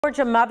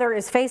Georgia mother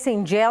is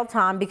facing jail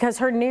time because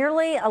her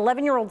nearly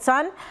 11-year-old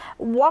son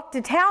walked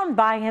to town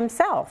by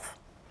himself.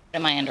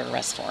 What am I under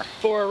arrest for?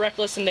 For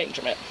reckless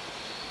endangerment.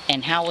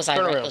 And how was I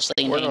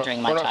recklessly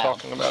endangering my child? We're not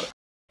talking about it.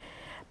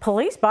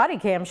 Police body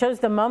cam shows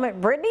the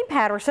moment Brittany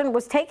Patterson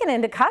was taken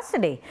into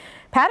custody.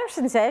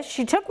 Patterson says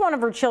she took one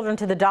of her children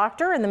to the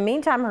doctor. In the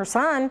meantime, her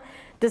son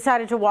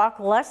decided to walk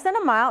less than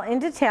a mile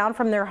into town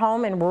from their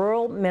home in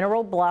rural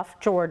Mineral Bluff,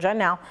 Georgia.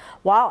 Now,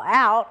 while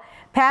out,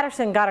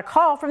 Patterson got a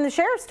call from the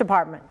sheriff's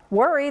department,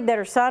 worried that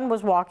her son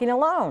was walking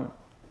alone.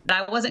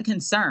 I wasn't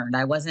concerned.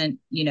 I wasn't,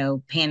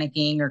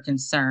 panicking or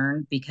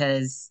concerned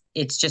because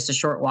it's just a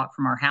short walk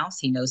from our house.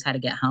 He knows how to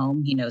get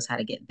home. He knows how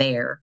to get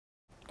there.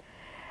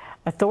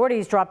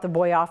 Authorities dropped the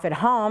boy off at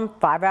home.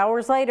 5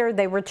 hours later,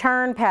 they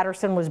returned.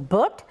 Patterson was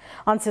booked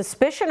on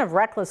suspicion of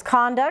reckless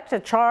conduct, a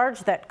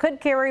charge that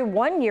could carry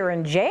 1 year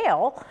in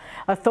jail.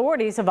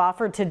 Authorities have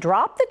offered to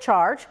drop the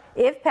charge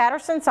if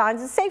Patterson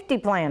signs a safety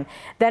plan.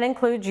 That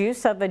includes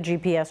use of a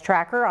GPS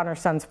tracker on her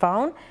son's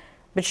phone.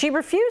 But she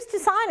refused to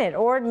sign it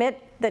or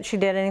admit that she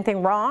did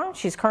anything wrong.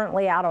 She's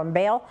currently out on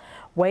bail,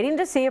 waiting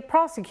to see if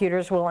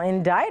prosecutors will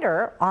indict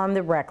her on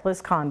the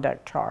reckless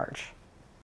conduct charge.